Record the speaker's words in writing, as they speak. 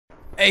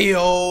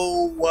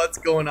Heyo, what's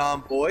going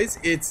on, boys?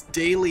 It's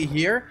Daily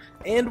here,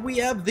 and we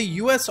have the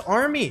U.S.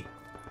 Army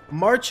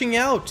marching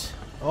out.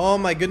 Oh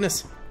my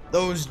goodness,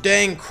 those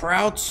dang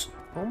Krauts.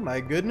 Oh my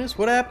goodness,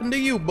 what happened to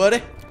you,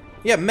 buddy?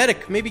 Yeah,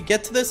 medic, maybe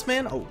get to this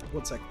man. Oh,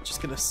 one sec,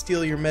 just gonna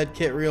steal your med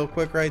kit real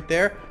quick right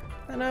there.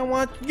 And I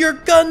want your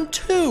gun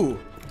too,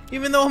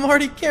 even though I'm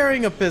already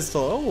carrying a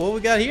pistol. Oh, what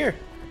we got here?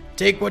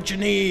 Take what you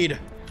need.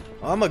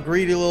 I'm a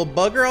greedy little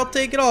bugger, I'll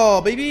take it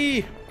all,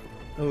 baby.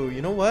 Oh,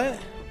 you know what?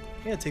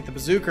 Yeah, take the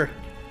bazooka.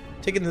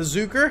 Taking the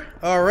Zooker.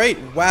 Alright,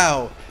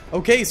 wow.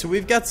 Okay, so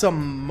we've got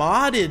some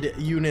modded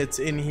units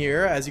in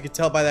here, as you can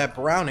tell by that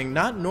Browning.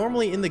 Not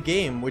normally in the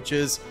game, which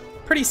is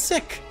pretty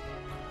sick.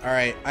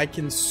 Alright, I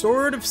can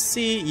sort of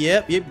see...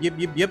 Yep.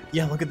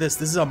 Yeah, look at this.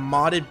 This is a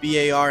modded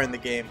BAR in the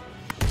game.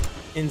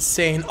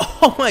 Insane.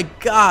 Oh my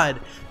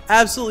god.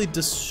 Absolutely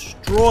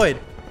destroyed.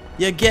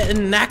 You're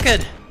getting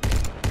knackered.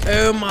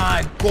 Oh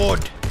my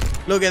god.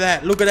 Look at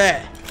that. Look at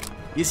that.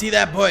 You see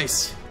that,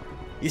 boys?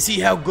 You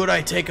see how good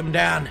I take him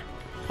down?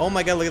 Oh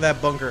my god, look at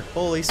that bunker.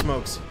 Holy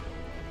smokes.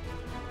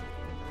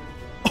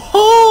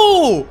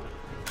 Oh!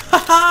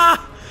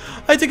 Haha!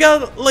 I took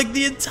out like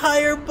the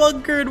entire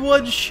bunker in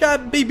one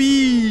shot,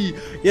 baby!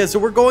 Yeah, so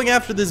we're going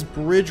after this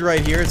bridge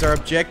right here as our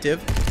objective.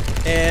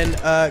 And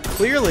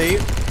clearly,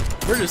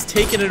 we're just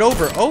taking it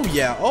over. Oh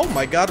yeah, oh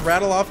my god,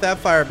 rattle off that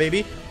fire,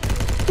 baby.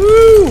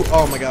 Woo!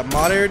 Oh my god,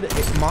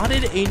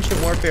 modded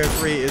Ancient Warfare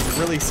 3 is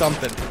really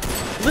something.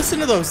 Listen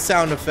to those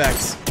sound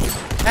effects.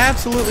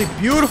 Absolutely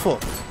beautiful.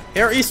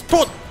 Here is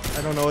tot.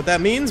 I don't know what that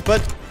means, but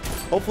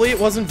hopefully it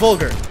wasn't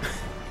vulgar.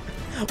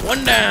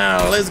 One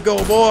down. Let's go,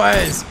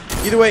 boys.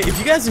 Either way, if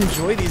you guys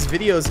enjoy these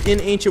videos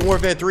in Ancient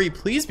Warfare 3,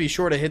 please be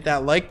sure to hit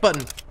that like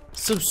button.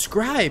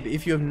 Subscribe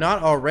if you have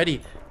not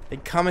already.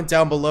 And comment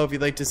down below if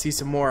you'd like to see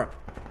some more.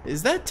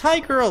 Is that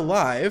tiger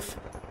alive?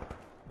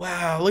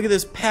 Wow, look at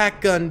this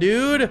pack gun,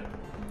 dude.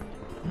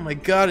 Oh my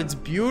god, it's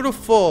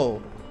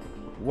beautiful.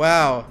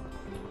 Wow.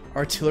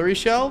 Artillery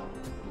shell?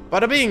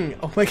 Bada bing!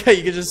 Oh my god,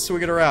 you can just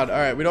swing it around.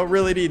 Alright, we don't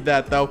really need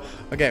that though.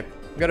 Okay,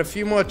 we got a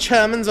few more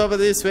Germans over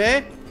this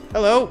way.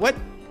 Hello, what?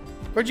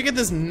 Where'd you get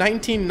this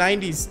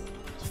 1990s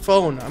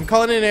phone? I'm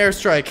calling it an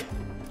airstrike.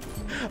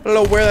 I don't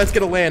know where that's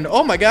gonna land.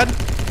 Oh my god!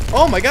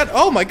 Oh my god!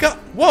 Oh my god!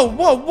 Whoa,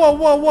 whoa, whoa,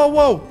 whoa, whoa,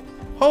 whoa!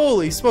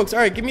 Holy smokes!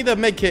 Alright, give me the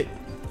med kit.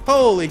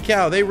 Holy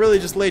cow, they really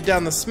just laid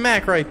down the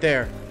smack right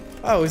there.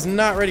 I was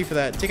not ready for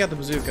that. Take out the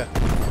bazooka.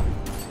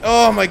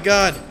 Oh my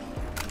god!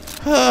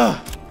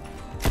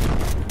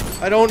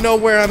 I don't know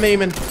where I'm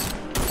aiming.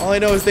 All I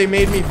know is they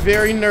made me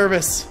very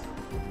nervous.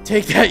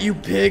 Take that, you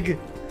pig.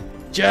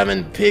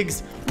 German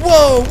pigs.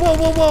 Whoa, whoa,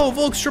 whoa, whoa.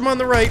 Volkstrom on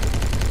the right.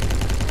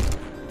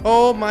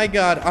 Oh my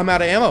god. I'm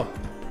out of ammo.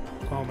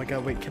 Oh my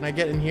god, wait. Can I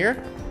get in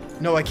here?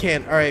 No, I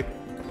can't. Alright.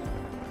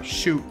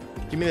 Shoot.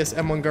 Give me this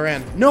M1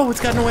 Garand. No, it's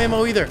got no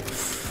ammo either.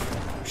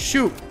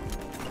 Shoot.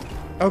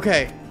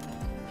 Okay.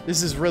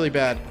 This is really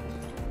bad.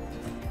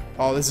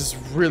 Oh, this is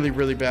really,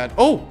 really bad.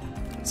 Oh!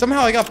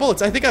 Somehow I got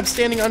bullets. I think I'm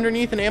standing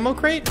underneath an ammo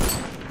crate.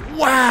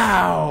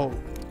 Wow!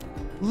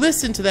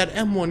 Listen to that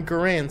M1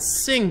 Garand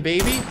sing,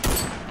 baby.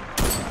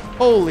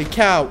 Holy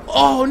cow.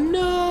 Oh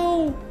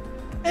no!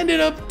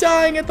 Ended up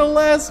dying at the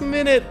last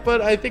minute,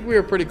 but I think we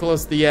were pretty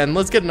close to the end.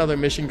 Let's get another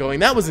mission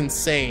going. That was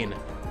insane.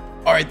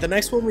 Alright, the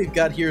next one we've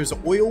got here is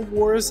Oil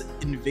Wars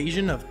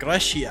Invasion of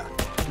Grecia.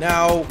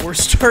 Now, we're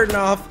starting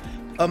off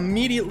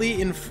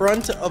immediately in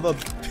front of a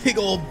big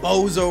old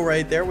bozo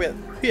right there we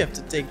have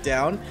to take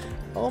down.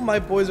 Oh, my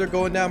boys are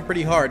going down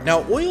pretty hard.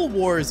 Now, Oil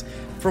Wars,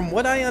 from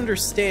what I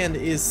understand,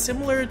 is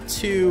similar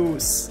to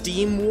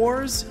Steam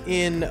Wars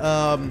in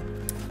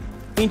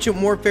Ancient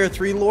Warfare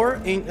 3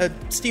 lore.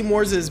 Steam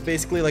Wars is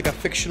basically like a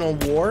fictional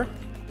war.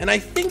 And I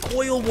think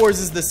Oil Wars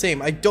is the same.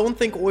 I don't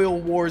think Oil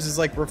Wars is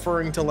like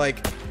referring to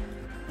like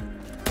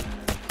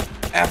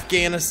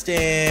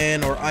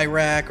Afghanistan or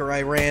Iraq or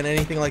Iran,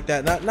 anything like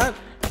that. Not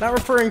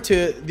referring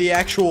to the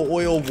actual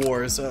oil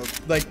wars,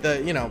 like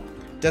the, you know,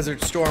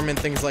 Desert Storm and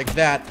things like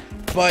that.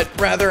 But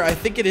rather, I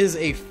think it is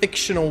a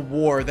fictional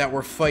war that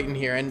we're fighting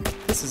here, and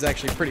this is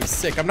actually pretty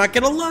sick. I'm not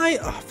gonna lie.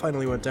 Oh,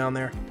 finally went down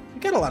there. We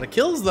got a lot of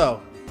kills,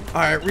 though.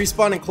 Alright,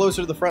 respawning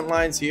closer to the front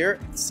lines here.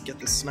 Let's get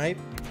the snipe.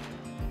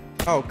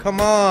 Oh, come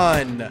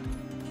on.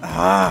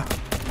 Ah.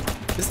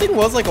 This thing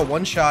was like a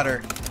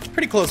one-shotter.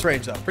 Pretty close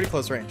range, though. Pretty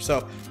close range.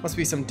 So, must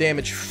be some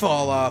damage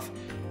fall off.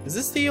 Is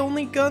this the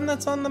only gun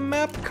that's on the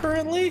map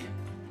currently?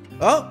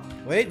 Oh,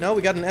 wait, no,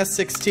 we got an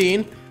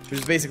S16, which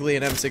is basically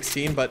an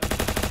M16, but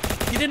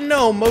you didn't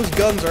know most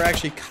guns are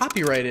actually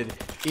copyrighted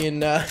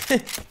in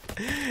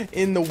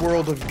in the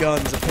world of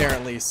guns,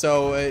 apparently.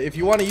 So if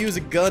you want to use a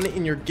gun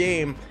in your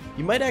game,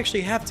 you might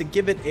actually have to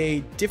give it a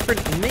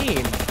different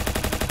name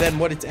than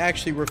what it's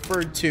actually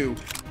referred to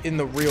in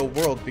the real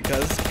world,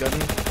 because gun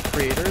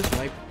creators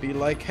might be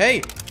like,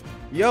 hey,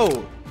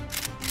 yo,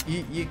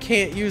 you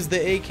can't use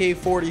the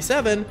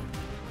AK-47.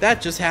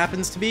 That just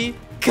happens to be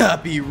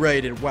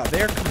copyrighted. Wow,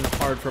 they're coming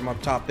hard from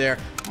up top there.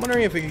 I'm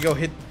wondering if we could go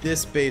hit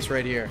this base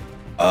right here.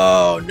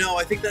 Oh, no,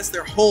 I think that's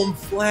their home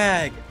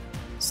flag.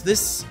 So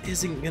this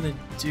isn't gonna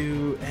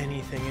do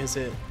anything, is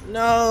it?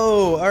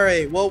 No!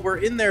 Alright, well, we're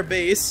in their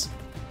base.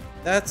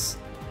 That's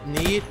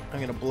neat. I'm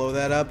gonna blow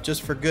that up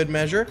just for good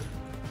measure.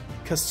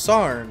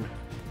 Kasarn.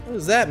 What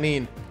does that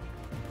mean?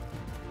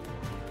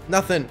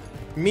 Nothing.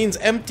 It means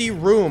empty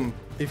room,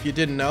 if you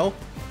didn't know.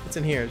 What's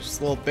in here?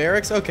 Just a little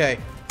barracks? Okay.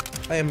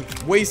 I am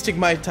wasting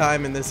my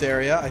time in this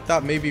area. I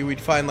thought maybe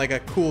we'd find like a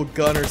cool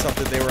gun or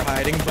something they were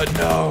hiding, but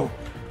no!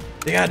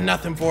 They got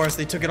nothing for us.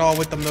 They took it all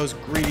with them, those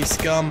greedy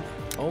scum.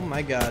 Oh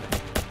my god.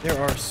 There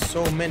are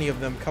so many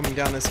of them coming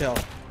down this hill.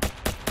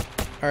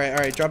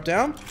 Alright, drop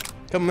down.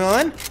 Come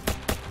on.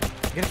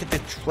 I gotta get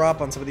the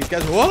drop on some of these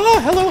guys. Whoa,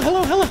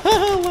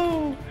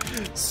 hello.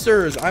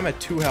 Sirs, I'm at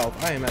 2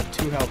 health. I am at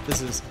 2 health.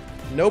 This is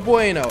no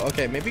bueno.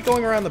 Okay, maybe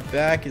going around the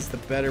back is the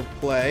better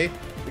play.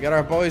 We got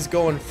our boys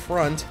going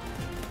front.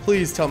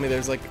 Please tell me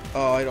there's like,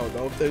 oh, I don't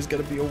know if there's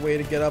gonna be a way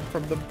to get up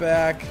from the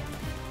back.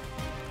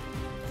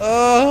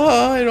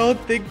 Oh, I don't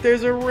think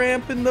there's a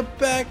ramp in the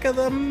back of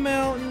the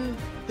mountain.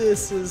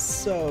 This is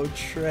so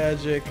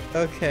tragic.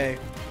 Okay.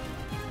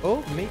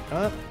 Oh, me?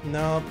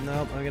 No,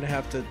 I'm gonna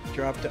have to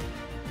drop down.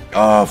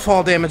 Oh,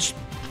 fall damage.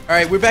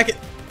 Alright, we're back at...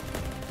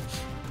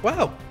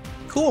 Wow.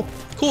 Cool.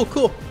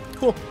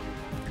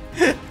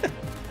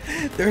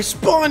 They're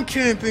spawn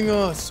camping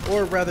us.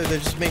 Or rather, they're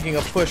just making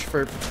a push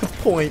for the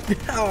point.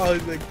 Oh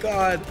my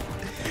god.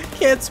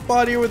 Can't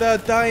spawn here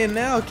without dying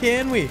now,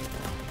 can we?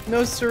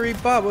 No siree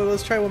Bob. Well,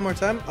 let's try one more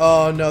time.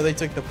 Oh no, they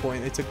took the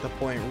point.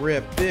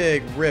 Rip.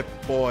 Big rip,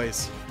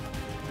 boys.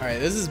 Alright,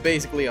 this is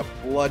basically a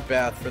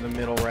bloodbath for the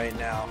middle right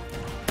now.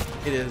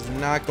 It is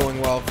not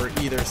going well for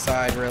either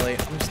side, really.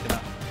 I'm just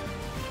gonna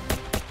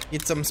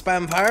get some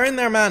spam fire in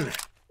there, man.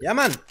 Yeah,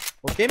 man.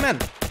 Okay, man.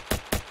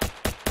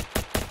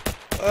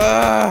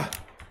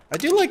 I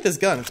do like this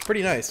gun. It's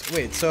pretty nice.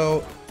 Wait,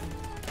 so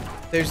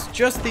there's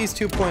just these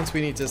 2 points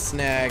we need to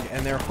snag,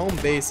 and their home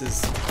base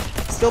is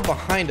still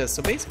behind us.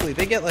 So basically,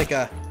 they get like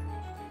an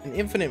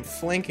infinite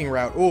flanking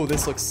route. Oh,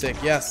 this looks sick.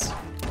 Yes.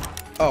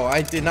 Oh,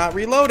 I did not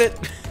reload it.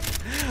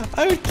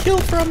 I would kill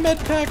for a med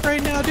pack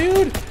right now,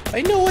 dude.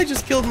 I know I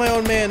just killed my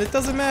own man. It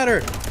doesn't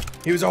matter.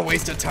 He was a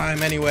waste of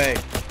time anyway.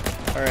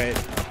 All right.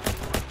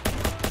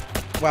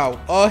 Wow,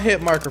 a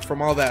hit marker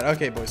from all that.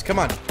 Okay, boys, come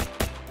on.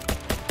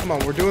 Come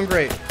on, we're doing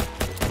great.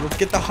 Let's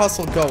get the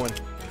hustle going.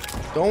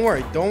 Don't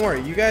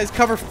worry. You guys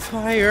cover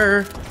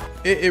fire.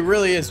 It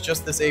really is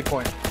just this A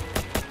point.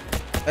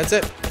 That's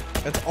it.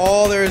 That's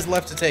all there is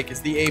left to take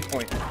is the A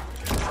point.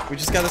 We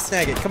just gotta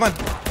snag it. Come on.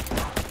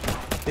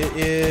 It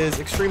is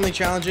extremely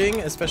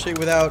challenging, especially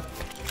without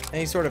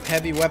any sort of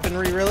heavy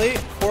weaponry, really,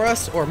 for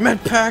us, or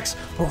med packs,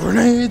 or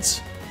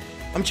grenades.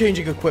 I'm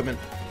changing equipment.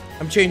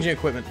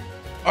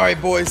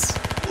 Alright, boys.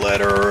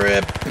 Let her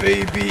rip,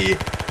 baby.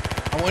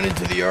 I went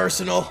into the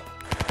arsenal,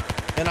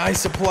 and I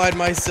supplied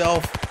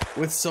myself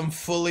with some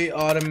fully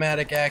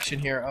automatic action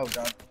here. Oh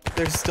god,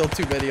 there's still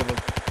too many of them.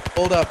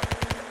 Hold up.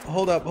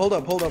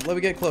 Let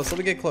me get close.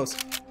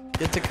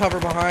 Get to cover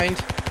behind.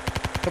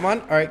 Come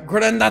on. Alright,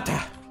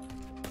 granata.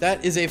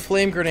 That is a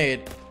flame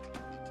grenade.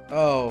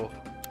 Oh.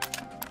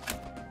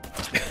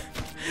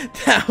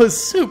 That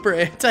was super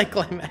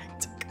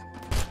anticlimactic.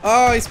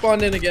 Oh, he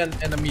spawned in again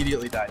and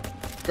immediately died.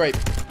 Great.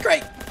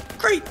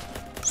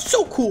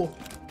 So cool.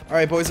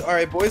 Alright, boys.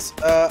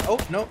 Oh,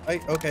 no.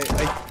 Okay.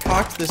 I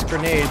cocked this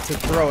grenade to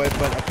throw it,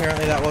 but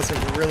apparently that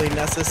wasn't really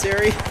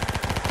necessary.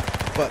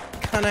 But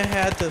kind of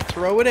had to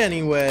throw it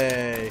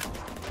anyway.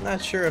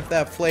 Not sure if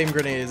that flame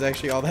grenade is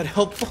actually all that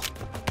helpful.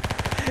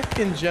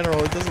 In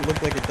general, it doesn't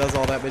look like it does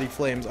all that many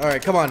flames.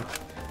 Alright, come on.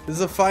 This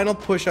is a final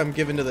push I'm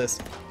giving to this.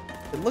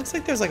 It looks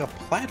like there's like a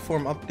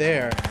platform up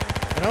there.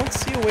 I don't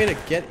see a way to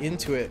get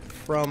into it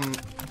from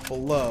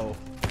below.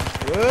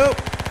 Whoa!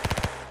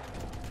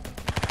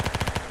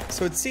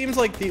 So it seems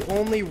like the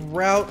only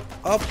route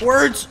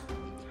upwards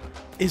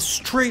is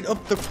straight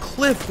up the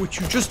cliff, which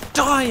you just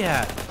die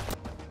at.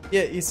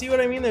 Yeah, you see what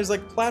I mean? There's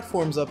like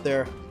platforms up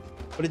there,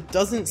 but it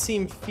doesn't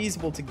seem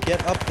feasible to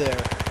get up there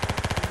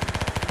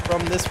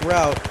from this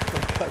route. Oh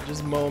my god,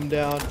 just mow them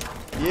down.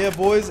 Yeah,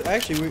 boys.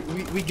 Actually,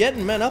 we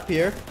getting men up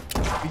here.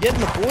 We getting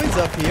the boys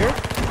up here.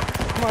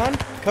 Come on,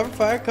 cover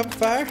fire.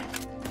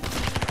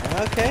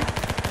 Okay.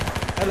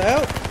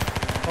 Hello.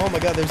 Oh my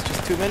god, there's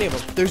just too many of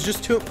them. There's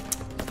just too...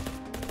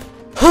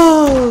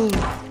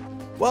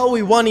 Well,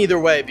 we won either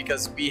way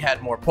because we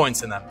had more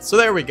points than them. So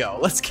there we go.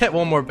 Let's get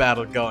one more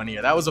battle going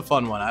here. That was a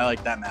fun one. I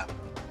like that map.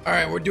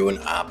 Alright, we're doing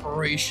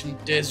Operation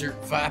Desert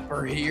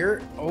Viper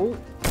here. Oh,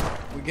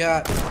 we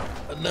got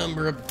a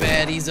number of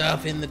baddies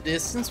off in the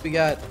distance. We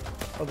got...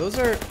 Oh, those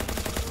are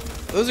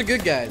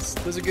good guys.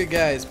 Those are good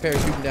guys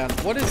parachuting down.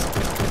 What is...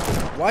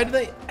 Why do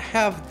they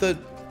have the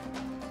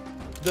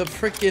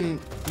freaking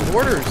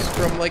mortars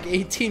from like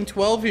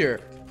 1812 here?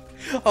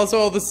 Also,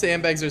 all the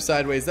sandbags are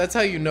sideways. That's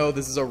how you know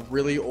this is a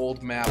really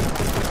old map.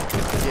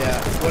 Yeah,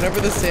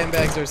 whenever the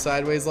sandbags are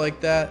sideways like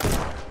that,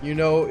 you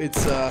know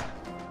it's a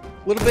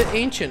little bit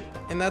ancient.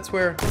 And that's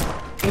where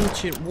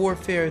Ancient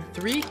Warfare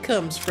 3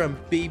 comes from,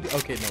 baby.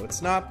 Okay, no,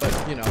 it's not, but,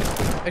 you know.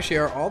 Actually,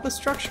 are all the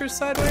structures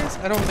sideways?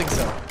 I don't think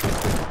so.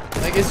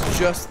 I Like, it's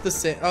just the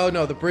same. Oh,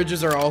 no, the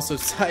bridges are also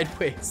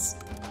sideways.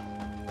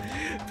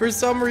 For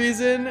some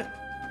reason,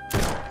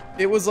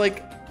 it was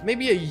like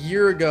maybe a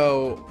year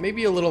ago,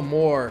 maybe a little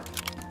more,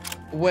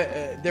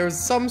 there was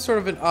some sort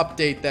of an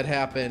update that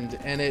happened,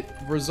 and it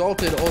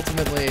resulted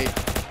ultimately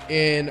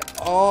in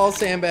all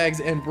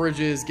sandbags and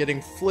bridges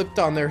getting flipped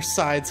on their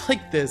sides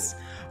like this,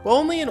 but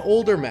only in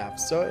older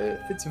maps, so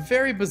it's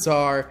very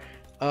bizarre.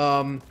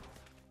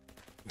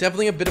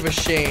 Definitely a bit of a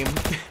shame,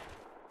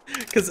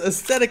 because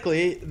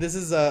aesthetically, this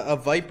is a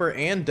Viper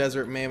and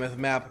Desert Mammoth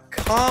map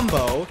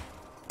combo,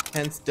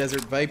 hence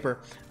Desert Viper,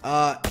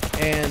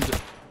 and,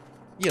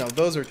 you know,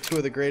 those are two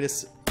of the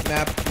greatest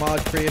map mod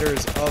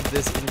creators of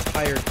this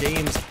entire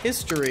game's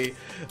history,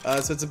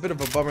 so it's a bit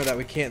of a bummer that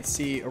we can't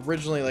see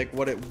originally like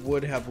what it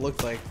would have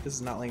looked like. This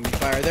is not letting me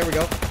fire. There we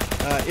go.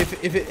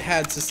 If it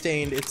had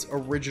sustained its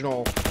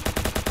original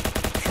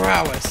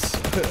prowess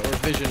or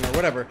vision or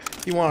whatever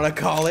you want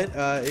to call it,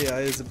 yeah,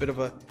 it's a bit of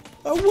a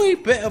wee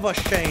bit of a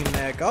shame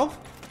there, Gov.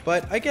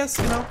 But I guess,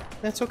 you know,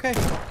 that's okay.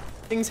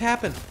 Things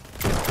happen.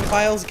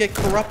 Files get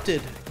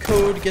corrupted.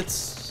 Code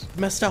gets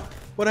messed up.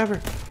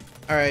 Whatever.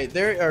 Alright,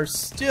 there are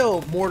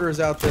still mortars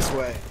out this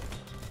way.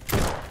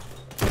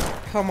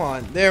 Come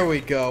on, there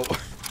we go.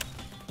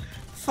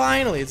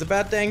 Finally, it's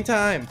about dang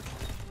time.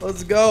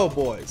 Let's go,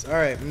 boys.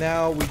 Alright,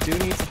 now we do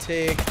need to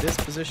take this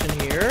position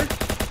here.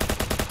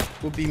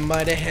 Would be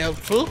mighty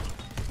helpful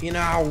in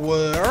our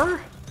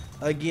war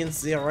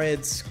against the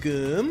red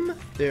scum.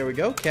 There we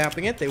go,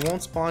 capping it. They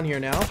won't spawn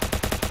here now.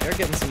 They're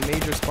getting some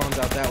major spawns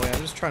out that way.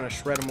 I'm just trying to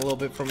shred them a little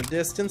bit from a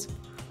distance.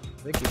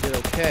 I think we did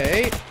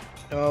okay.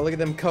 Oh, look at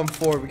them come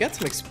forward. We got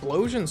some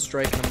explosions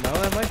striking them,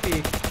 though. That might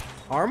be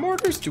our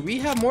mortars. Do we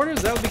have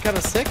mortars? That would be kind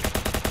of sick.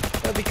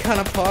 That would be kind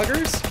of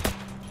poggers.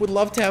 Would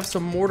love to have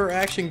some mortar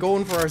action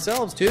going for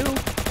ourselves, too.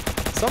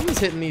 Something's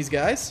hitting these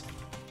guys,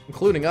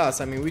 including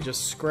us. I mean, we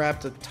just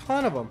scrapped a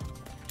ton of them.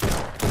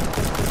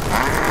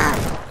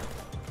 Ah!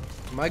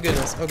 My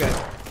goodness. Okay.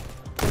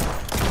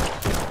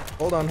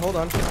 Hold on, hold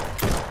on.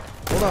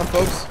 Hold on,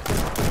 folks.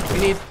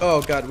 We need...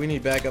 Oh, God, we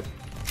need backup.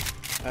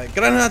 Alright,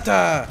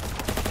 Granata!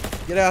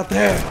 Get out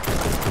there.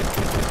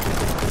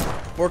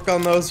 Work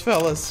on those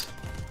fellas.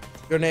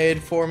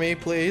 Grenade for me,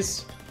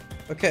 please.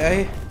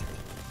 Okay.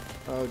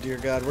 Oh, dear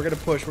God. We're gonna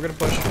push. We're gonna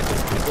push.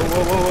 Whoa,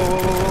 whoa, whoa, whoa,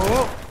 whoa,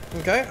 whoa, whoa.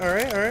 Okay,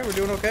 alright, alright. We're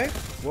doing okay.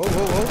 Whoa,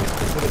 whoa,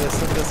 whoa. Look at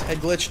this. Look at this head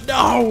glitch.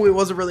 No, it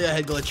wasn't really a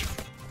head glitch.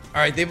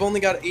 Alright, they've only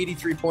got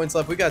 83 points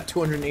left. We got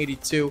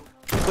 282.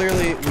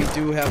 Clearly, we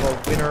do have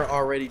a winner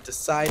already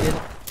decided.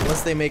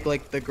 Unless they make,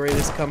 like, the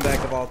greatest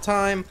comeback of all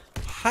time.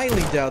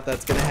 Highly doubt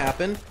that's gonna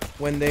happen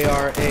when they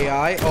are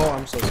AI. Oh,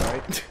 I'm so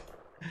sorry.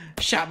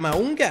 Shot my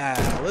own guy.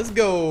 Let's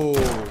go.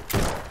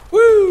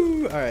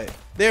 Woo! Alright,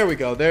 there we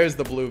go. There's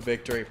the blue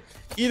victory.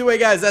 Either way,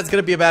 guys, that's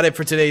going to be about it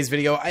for today's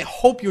video. I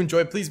hope you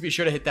enjoyed. Please be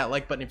sure to hit that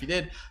like button if you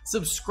did.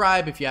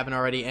 Subscribe if you haven't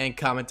already, and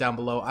comment down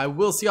below. I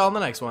will see y'all in the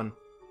next one.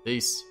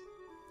 Peace.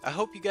 I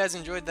hope you guys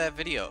enjoyed that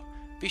video.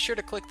 Be sure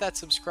to click that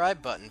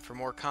subscribe button for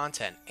more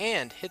content,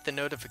 and hit the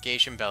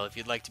notification bell if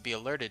you'd like to be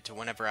alerted to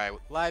whenever I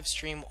live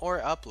stream or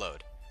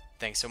upload.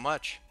 Thanks so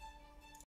much.